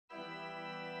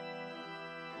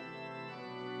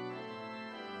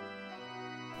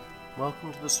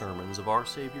Welcome to the sermons of Our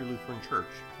Savior Lutheran Church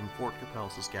in Fort Capel,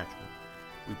 Saskatchewan.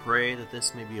 We pray that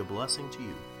this may be a blessing to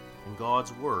you, and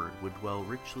God's Word would dwell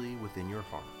richly within your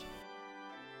heart.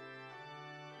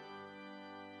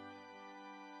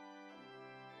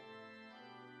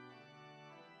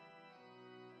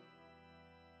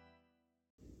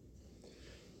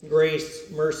 Grace,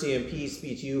 mercy, and peace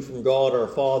be to you from God our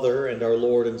Father and our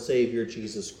Lord and Savior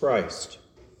Jesus Christ.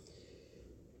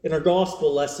 In our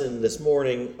gospel lesson this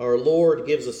morning, our Lord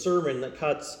gives a sermon that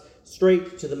cuts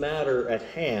straight to the matter at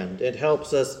hand and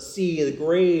helps us see the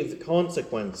grave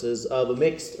consequences of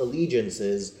mixed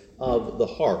allegiances of the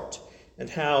heart and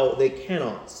how they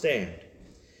cannot stand.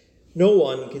 No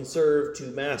one can serve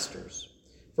two masters,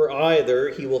 for either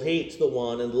he will hate the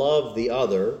one and love the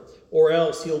other, or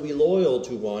else he'll be loyal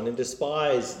to one and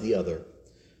despise the other.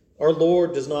 Our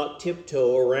Lord does not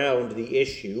tiptoe around the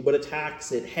issue, but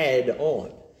attacks it head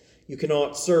on. You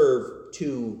cannot serve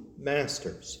two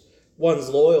masters. One's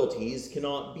loyalties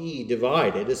cannot be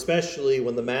divided, especially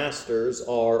when the masters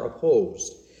are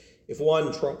opposed. If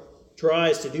one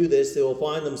tries to do this, they will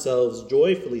find themselves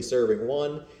joyfully serving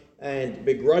one and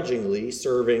begrudgingly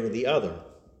serving the other,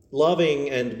 loving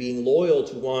and being loyal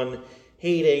to one,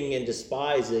 hating and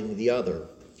despising the other.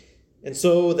 And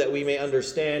so that we may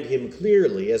understand him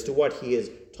clearly as to what he is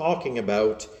talking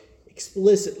about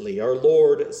explicitly, our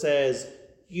Lord says,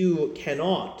 you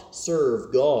cannot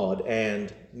serve God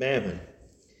and mammon.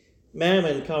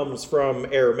 Mammon comes from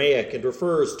Aramaic and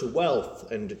refers to wealth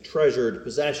and treasured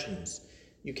possessions.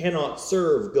 You cannot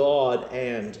serve God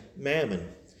and mammon.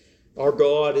 Our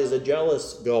God is a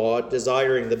jealous God,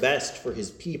 desiring the best for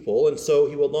his people, and so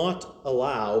he will not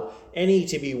allow any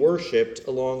to be worshipped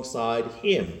alongside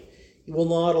him. He will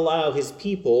not allow his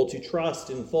people to trust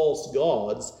in false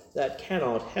gods that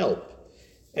cannot help.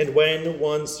 And when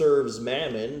one serves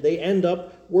mammon, they end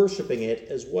up worshiping it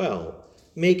as well,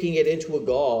 making it into a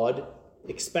god,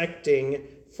 expecting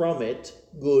from it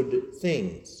good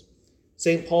things.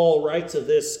 St. Paul writes of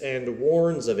this and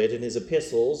warns of it in his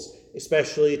epistles,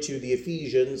 especially to the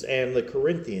Ephesians and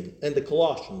the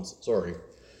Colossians.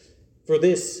 For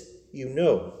this you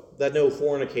know, that no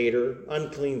fornicator,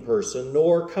 unclean person,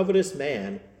 nor covetous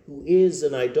man who is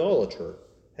an idolater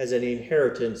has any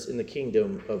inheritance in the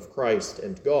kingdom of Christ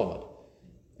and God.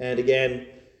 And again,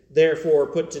 therefore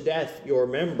put to death your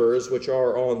members which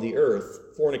are on the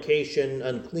earth, fornication,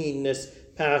 uncleanness,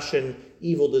 passion,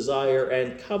 evil desire,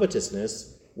 and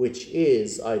covetousness, which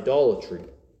is idolatry.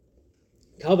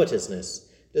 Covetousness,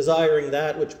 desiring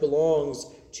that which belongs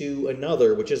to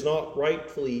another, which is not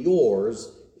rightfully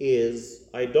yours, is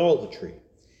idolatry.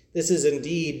 This is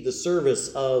indeed the service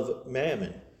of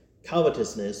mammon.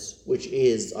 Covetousness, which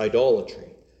is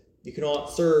idolatry. You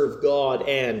cannot serve God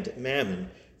and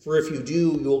mammon, for if you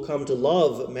do, you will come to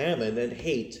love mammon and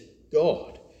hate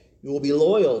God. You will be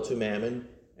loyal to mammon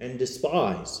and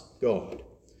despise God.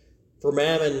 For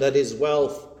mammon, that is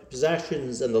wealth,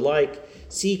 possessions, and the like,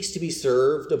 seeks to be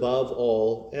served above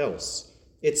all else.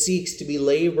 It seeks to be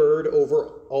labored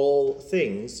over all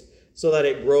things, so that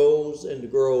it grows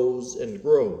and grows and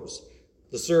grows.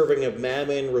 The serving of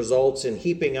mammon results in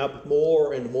heaping up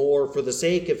more and more for the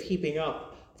sake of heaping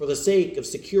up, for the sake of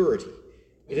security.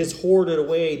 It is hoarded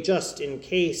away just in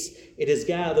case it is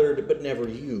gathered but never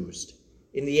used.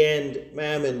 In the end,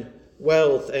 mammon,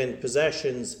 wealth, and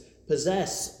possessions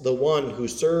possess the one who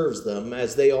serves them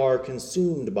as they are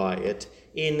consumed by it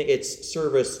in its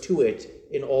service to it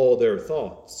in all their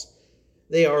thoughts.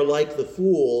 They are like the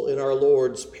fool in our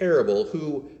Lord's parable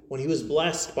who, when he was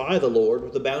blessed by the Lord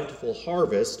with a bountiful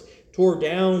harvest, tore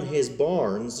down his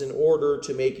barns in order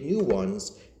to make new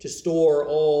ones, to store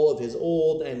all of his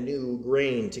old and new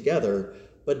grain together,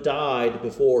 but died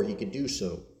before he could do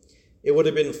so. It would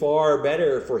have been far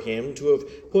better for him to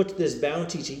have put this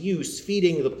bounty to use,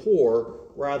 feeding the poor,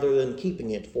 rather than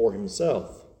keeping it for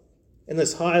himself. And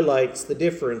this highlights the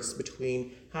difference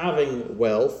between having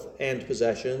wealth and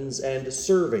possessions and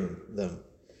serving them.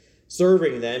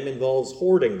 Serving them involves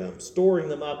hoarding them, storing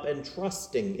them up, and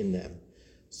trusting in them.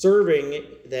 Serving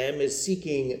them is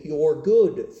seeking your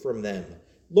good from them,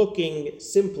 looking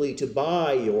simply to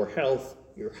buy your health,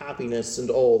 your happiness, and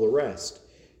all the rest.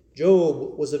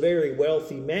 Job was a very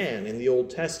wealthy man in the Old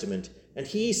Testament, and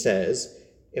he says,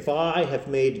 if I have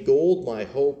made gold my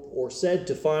hope, or said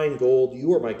to fine gold,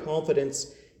 you are my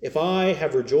confidence, if I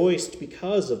have rejoiced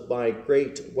because of my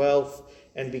great wealth,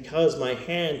 and because my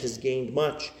hand has gained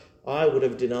much, I would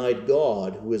have denied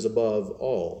God, who is above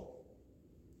all.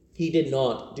 He did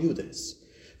not do this,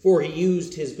 for he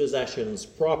used his possessions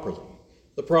properly.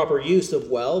 The proper use of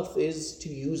wealth is to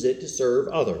use it to serve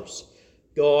others.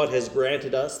 God has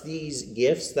granted us these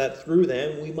gifts that through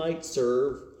them we might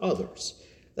serve others,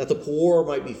 that the poor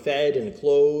might be fed and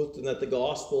clothed, and that the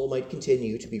gospel might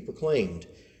continue to be proclaimed.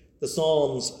 The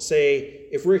Psalms say,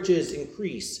 if riches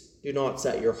increase, do not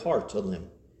set your heart on them.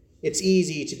 It's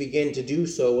easy to begin to do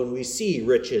so when we see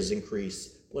riches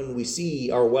increase, when we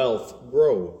see our wealth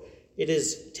grow. It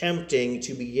is tempting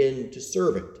to begin to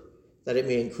serve it, that it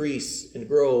may increase and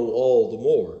grow all the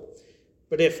more.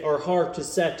 But if our heart is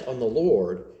set on the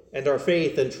Lord, and our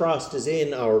faith and trust is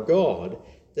in our God,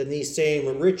 then these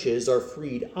same riches are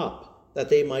freed up, that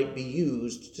they might be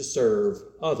used to serve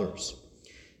others.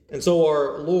 And so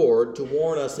our Lord, to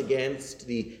warn us against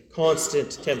the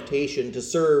constant temptation to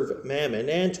serve mammon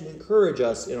and to encourage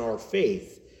us in our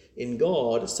faith in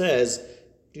God, says,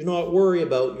 do not worry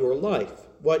about your life,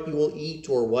 what you will eat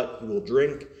or what you will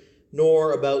drink,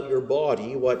 nor about your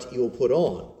body, what you will put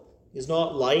on. Is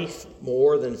not life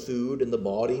more than food, and the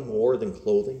body more than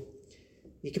clothing?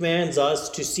 He commands us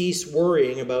to cease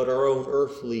worrying about our own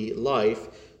earthly life,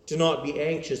 to not be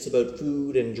anxious about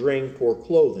food and drink or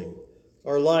clothing.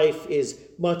 Our life is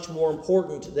much more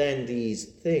important than these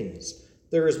things.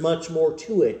 There is much more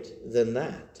to it than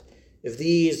that. If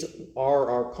these are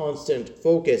our constant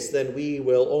focus, then we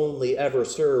will only ever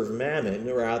serve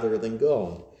mammon rather than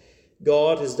God.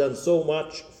 God has done so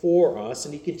much for us,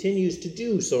 and he continues to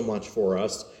do so much for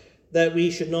us, that we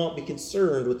should not be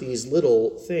concerned with these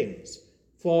little things.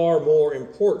 Far more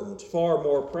important, far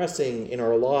more pressing in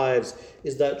our lives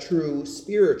is that true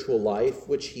spiritual life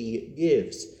which he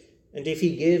gives. And if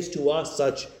he gives to us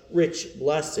such rich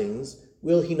blessings,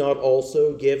 will he not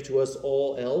also give to us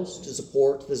all else to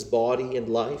support this body and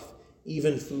life,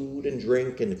 even food and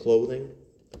drink and clothing?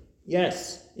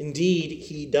 Yes, indeed,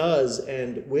 he does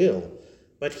and will,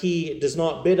 but he does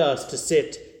not bid us to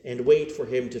sit and wait for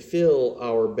him to fill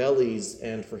our bellies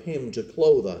and for him to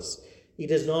clothe us. He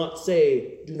does not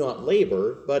say, do not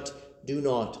labor, but do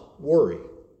not worry.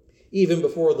 Even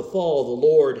before the fall, the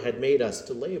Lord had made us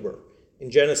to labor. In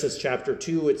Genesis chapter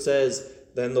 2, it says,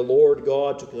 then the Lord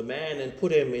God took the man and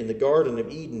put him in the Garden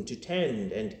of Eden to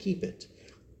tend and keep it.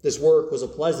 This work was a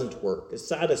pleasant work, a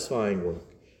satisfying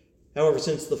work. However,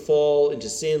 since the fall into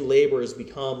sin, labor has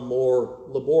become more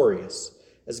laborious.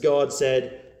 As God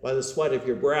said, by the sweat of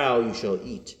your brow you shall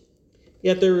eat.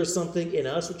 Yet there is something in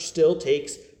us which still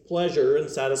takes pleasure and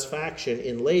satisfaction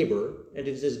in labor, and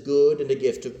it is good and a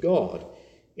gift of God.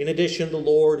 In addition, the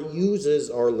Lord uses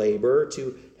our labor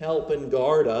to help and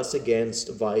guard us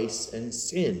against vice and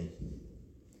sin.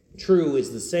 True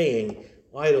is the saying,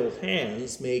 idle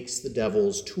hands makes the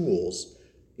devil's tools.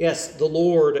 Yes, the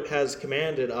Lord has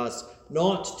commanded us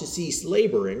not to cease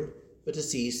laboring, but to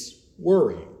cease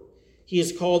worrying. He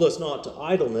has called us not to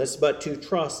idleness, but to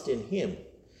trust in him.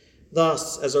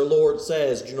 Thus, as our Lord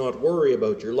says, do not worry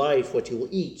about your life, what you will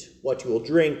eat, what you will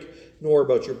drink, nor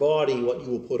about your body, what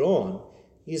you will put on.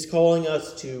 He is calling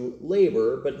us to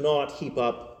labor, but not heap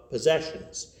up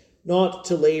possessions. Not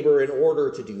to labor in order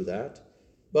to do that,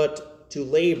 but to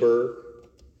labor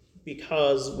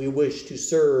because we wish to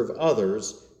serve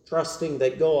others, trusting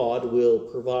that God will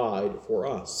provide for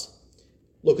us.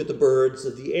 Look at the birds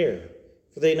of the air,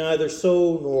 for they neither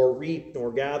sow nor reap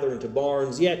nor gather into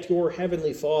barns, yet your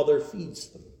heavenly Father feeds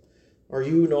them. Are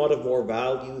you not of more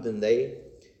value than they?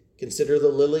 Consider the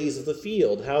lilies of the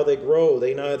field, how they grow.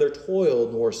 They neither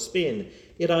toil nor spin.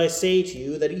 Yet I say to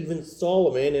you that even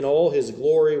Solomon in all his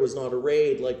glory was not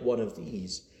arrayed like one of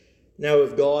these. Now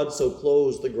if God so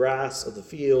clothes the grass of the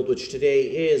field, which today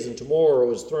is and tomorrow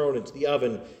is thrown into the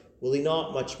oven, will he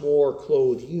not much more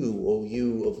clothe you, O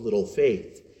you of little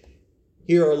faith?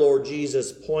 Here our Lord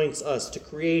Jesus points us to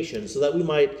creation so that we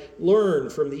might learn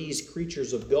from these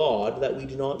creatures of God that we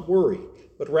do not worry,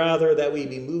 but rather that we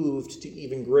be moved to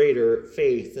even greater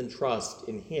faith and trust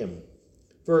in him.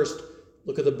 First,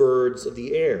 look at the birds of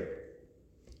the air,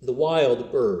 the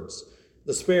wild birds,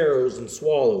 the sparrows and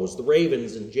swallows, the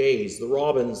ravens and jays, the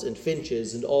robins and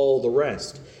finches, and all the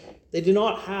rest. They do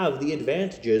not have the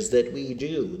advantages that we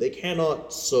do. They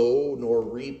cannot sow, nor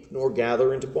reap, nor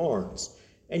gather into barns,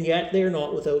 and yet they are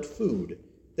not without food.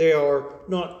 They are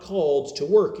not called to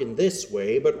work in this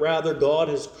way, but rather God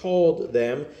has called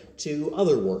them to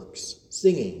other works,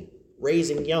 singing,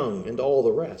 raising young, and all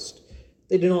the rest.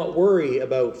 They do not worry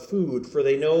about food, for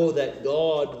they know that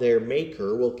God, their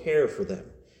Maker, will care for them.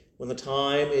 When the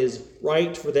time is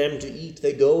right for them to eat,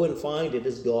 they go and find it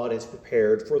as God has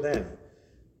prepared for them.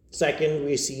 Second,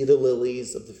 we see the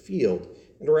lilies of the field,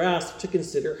 and are asked to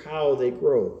consider how they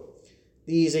grow.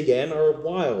 These, again, are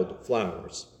wild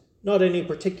flowers. Not any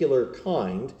particular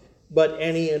kind. but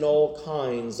any and all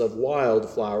kinds of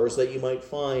wildflowers that you might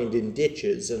find in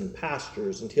ditches and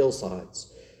pastures and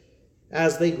hillsides.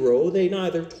 As they grow, they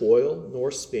neither toil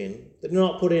nor spin. They do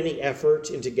not put any effort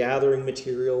into gathering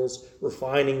materials,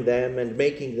 refining them, and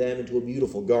making them into a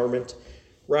beautiful garment.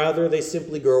 Rather, they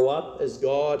simply grow up as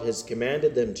God has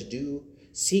commanded them to do,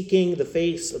 seeking the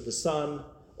face of the sun,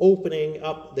 opening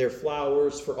up their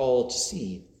flowers for all to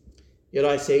see. Yet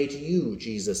I say to you,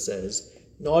 Jesus says,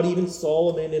 not even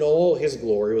Solomon in all his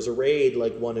glory was arrayed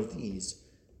like one of these.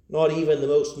 Not even the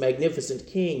most magnificent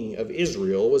king of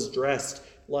Israel was dressed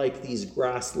like these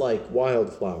grass-like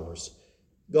wildflowers.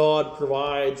 God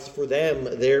provides for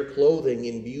them their clothing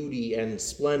in beauty and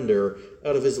splendor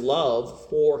out of his love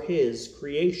for his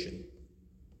creation.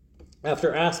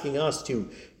 After asking us to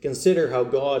consider how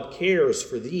God cares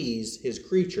for these, his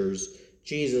creatures,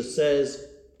 Jesus says,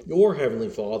 your heavenly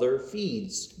Father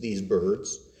feeds these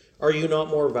birds. Are you not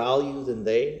more value than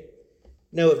they?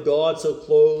 Now, if God so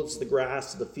clothes the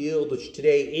grass of the field, which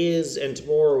today is and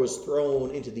tomorrow is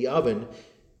thrown into the oven,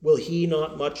 will he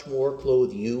not much more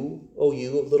clothe you, O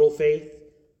you of little faith?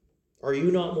 Are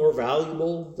you not more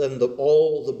valuable than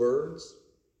all the birds?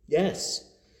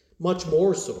 Yes, much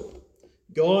more so.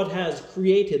 God has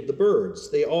created the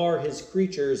birds. They are his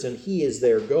creatures, and he is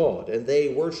their God, and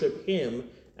they worship him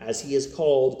as he has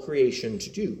called creation to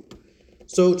do.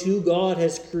 So too God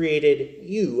has created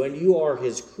you, and you are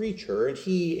his creature, and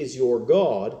he is your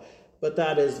God, but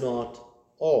that is not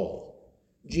all.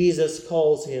 Jesus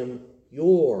calls him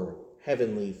your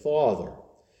heavenly Father.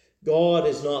 God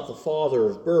is not the father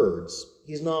of birds.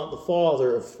 He's not the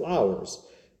father of flowers,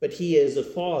 but he is a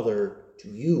father to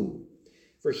you.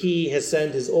 For he has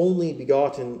sent his only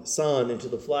begotten Son into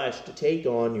the flesh to take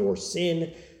on your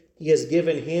sin. He has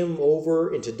given him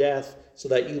over into death so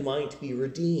that you might be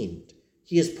redeemed.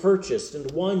 He has purchased and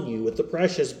won you with the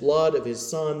precious blood of his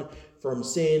Son from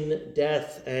sin,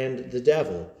 death, and the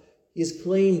devil. He has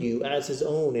claimed you as his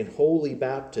own in holy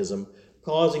baptism,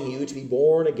 causing you to be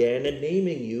born again and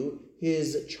naming you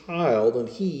his child and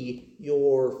he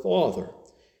your Father.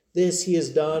 This he has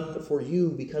done for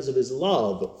you because of his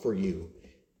love for you.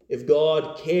 If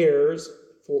God cares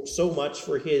so much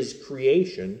for his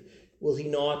creation, will he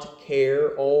not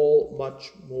care all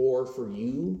much more for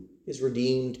you, his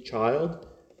redeemed child?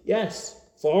 Yes,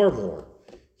 far more.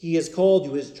 He has called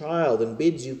you his child and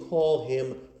bids you call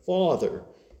him Father.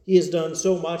 He has done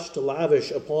so much to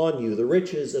lavish upon you the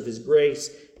riches of his grace,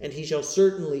 and he shall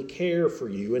certainly care for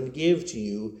you and give to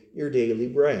you your daily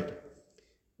bread.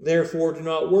 Therefore do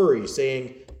not worry,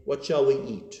 saying, what shall we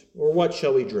eat? Or what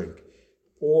shall we drink?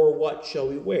 Or what shall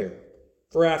we wear?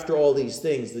 For after all these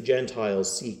things the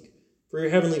Gentiles seek. For your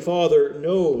heavenly Father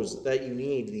knows that you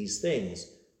need these things.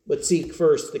 But seek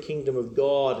first the kingdom of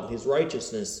God and his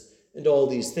righteousness, and all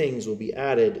these things will be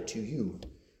added to you.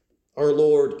 Our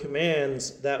Lord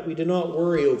commands that we do not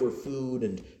worry over food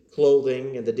and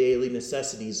clothing and the daily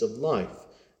necessities of life.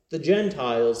 The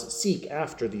Gentiles seek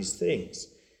after these things.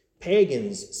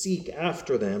 Pagans seek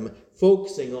after them,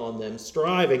 focusing on them,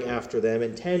 striving after them,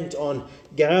 intent on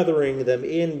gathering them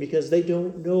in because they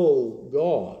don't know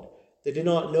God. They do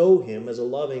not know him as a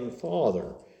loving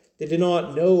Father. They do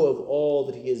not know of all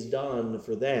that he has done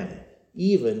for them,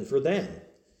 even for them.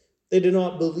 They do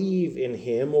not believe in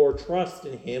him or trust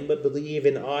in him, but believe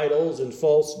in idols and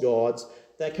false gods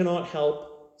that cannot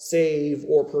help, save,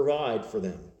 or provide for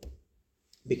them.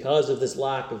 Because of this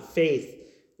lack of faith,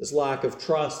 this lack of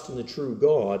trust in the true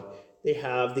God, they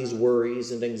have these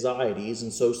worries and anxieties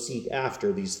and so seek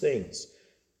after these things.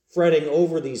 Fretting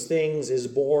over these things is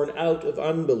born out of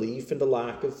unbelief and a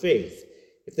lack of faith.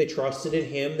 If they trusted in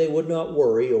him, they would not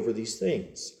worry over these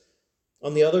things.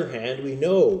 On the other hand, we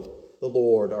know the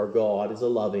Lord our God is a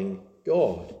loving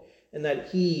God, and that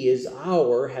he is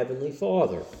our heavenly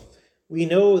Father. We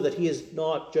know that he is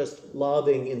not just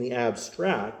loving in the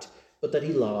abstract, but that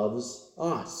he loves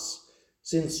us.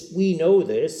 Since we know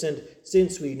this, and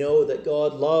since we know that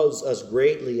God loves us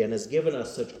greatly and has given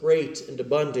us such great and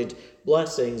abundant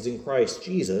blessings in Christ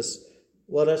Jesus,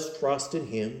 let us trust in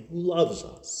him who loves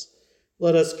us.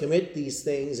 Let us commit these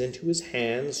things into his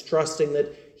hands, trusting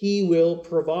that he will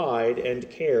provide and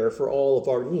care for all of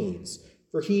our needs,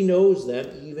 for he knows them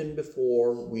even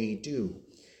before we do.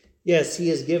 Yes, he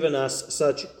has given us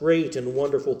such great and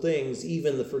wonderful things,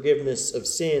 even the forgiveness of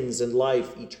sins and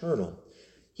life eternal.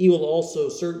 He will also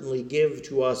certainly give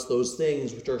to us those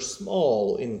things which are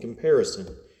small in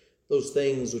comparison, those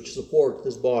things which support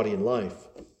this body and life.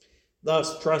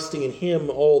 Thus, trusting in him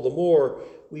all the more,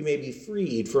 we may be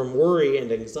freed from worry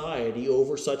and anxiety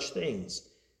over such things.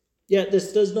 Yet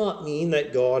this does not mean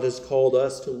that God has called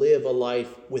us to live a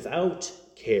life without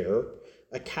care,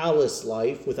 a callous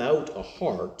life without a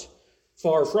heart.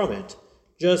 Far from it.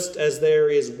 Just as there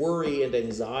is worry and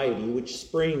anxiety which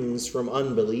springs from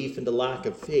unbelief and a lack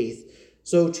of faith,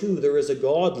 so too there is a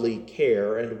godly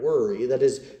care and worry that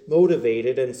is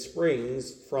motivated and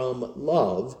springs from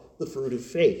love, the fruit of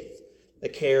faith, a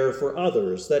care for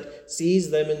others that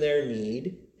sees them in their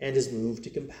need and is moved to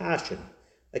compassion,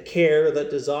 a care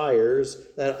that desires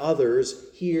that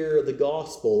others hear the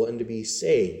gospel and to be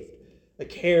saved, a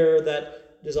care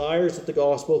that desires that the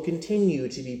gospel continue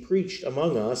to be preached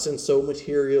among us and so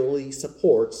materially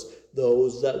supports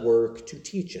those that work to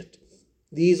teach it.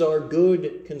 These are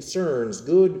good concerns,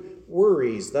 good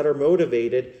worries that are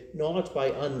motivated not by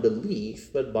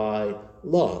unbelief, but by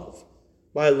love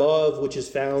which is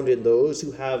found in those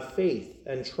who have faith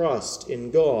and trust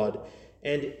in God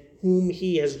and whom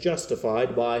he has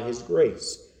justified by his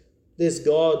grace. This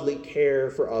godly care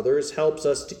for others helps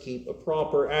us to keep a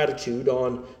proper attitude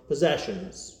on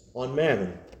possessions, on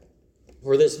mammon.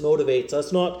 For this motivates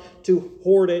us not to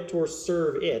hoard it or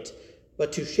serve it,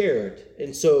 but to share it,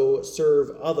 and so serve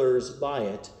others by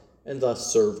it, and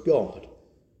thus serve God.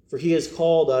 For he has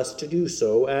called us to do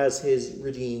so as his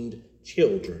redeemed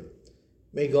children.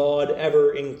 May God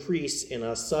ever increase in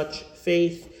us such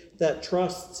faith that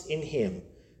trusts in him,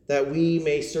 that we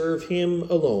may serve him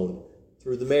alone,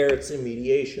 through the merits and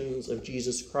mediations of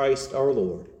Jesus Christ our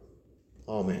Lord.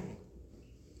 Amen.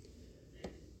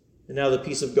 And now the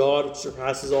peace of God, which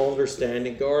surpasses all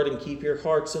understanding, guard and keep your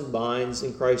hearts and minds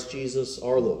in Christ Jesus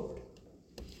our Lord.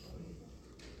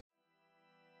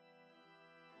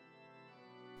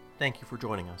 Thank you for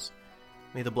joining us.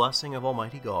 May the blessing of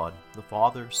Almighty God, the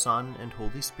Father, Son, and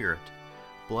Holy Spirit,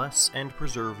 bless and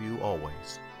preserve you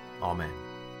always. Amen.